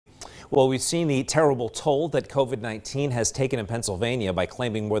Well, we've seen the terrible toll that COVID-19 has taken in Pennsylvania by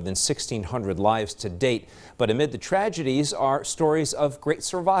claiming more than 1,600 lives to date. But amid the tragedies are stories of great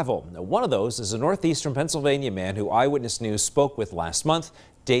survival. Now, one of those is a northeastern Pennsylvania man who Eyewitness News spoke with last month,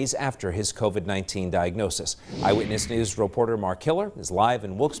 days after his COVID-19 diagnosis. Eyewitness News reporter Mark Hiller is live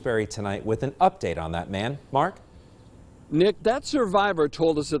in Wilkes-Barre tonight with an update on that man. Mark? Nick, that survivor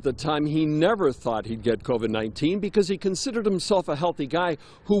told us at the time he never thought he'd get COVID-19 because he considered himself a healthy guy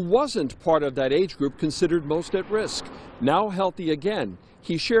who wasn't part of that age group considered most at risk. Now healthy again,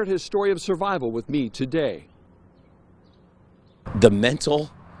 he shared his story of survival with me today. The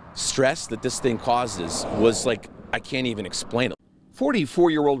mental stress that this thing causes was like, I can't even explain it.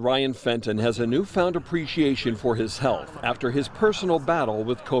 44-year-old Ryan Fenton has a newfound appreciation for his health after his personal battle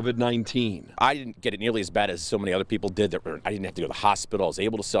with COVID-19. I didn't get it nearly as bad as so many other people did. I didn't have to go to the hospital. I was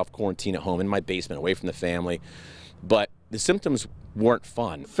able to self-quarantine at home in my basement away from the family. But the symptoms weren't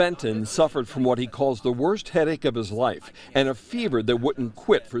fun. Fenton suffered from what he calls the worst headache of his life and a fever that wouldn't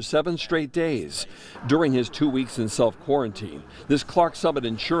quit for 7 straight days. During his 2 weeks in self-quarantine, this Clark Summit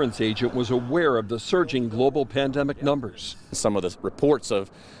insurance agent was aware of the surging global pandemic numbers. Some of the reports of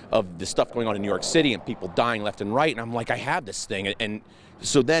the stuff going on in New York City and people dying left and right, and I'm like, I have this thing. And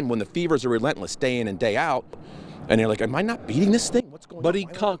so then when the fevers are relentless day in and day out, and they're like, am I not beating this thing? What's going on? But he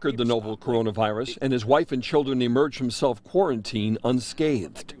conquered the novel coronavirus, and his wife and children emerged from self-quarantine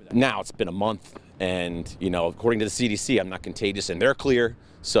unscathed. Now it's been a month, and according to the CDC, I'm not contagious, and they're clear.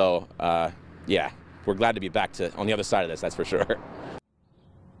 So, yeah, we're glad to be back on the other side of this, that's for sure.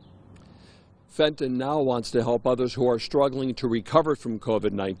 Fenton now wants to help others who are struggling to recover from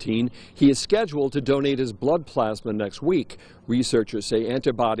COVID-19. He is scheduled to donate his blood plasma next week. Researchers say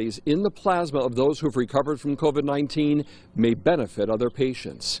antibodies in the plasma of those who've recovered from COVID-19 may benefit other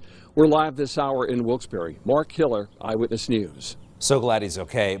patients. We're live this hour in Wilkes-Barre. Mark Hiller, Eyewitness News. So glad he's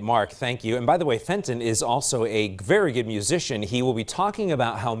okay. Mark, thank you. And by the way, Fenton is also a very good musician. He will be talking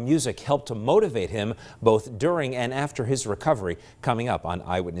about how music helped to motivate him both during and after his recovery, coming up on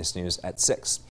Eyewitness News at 6.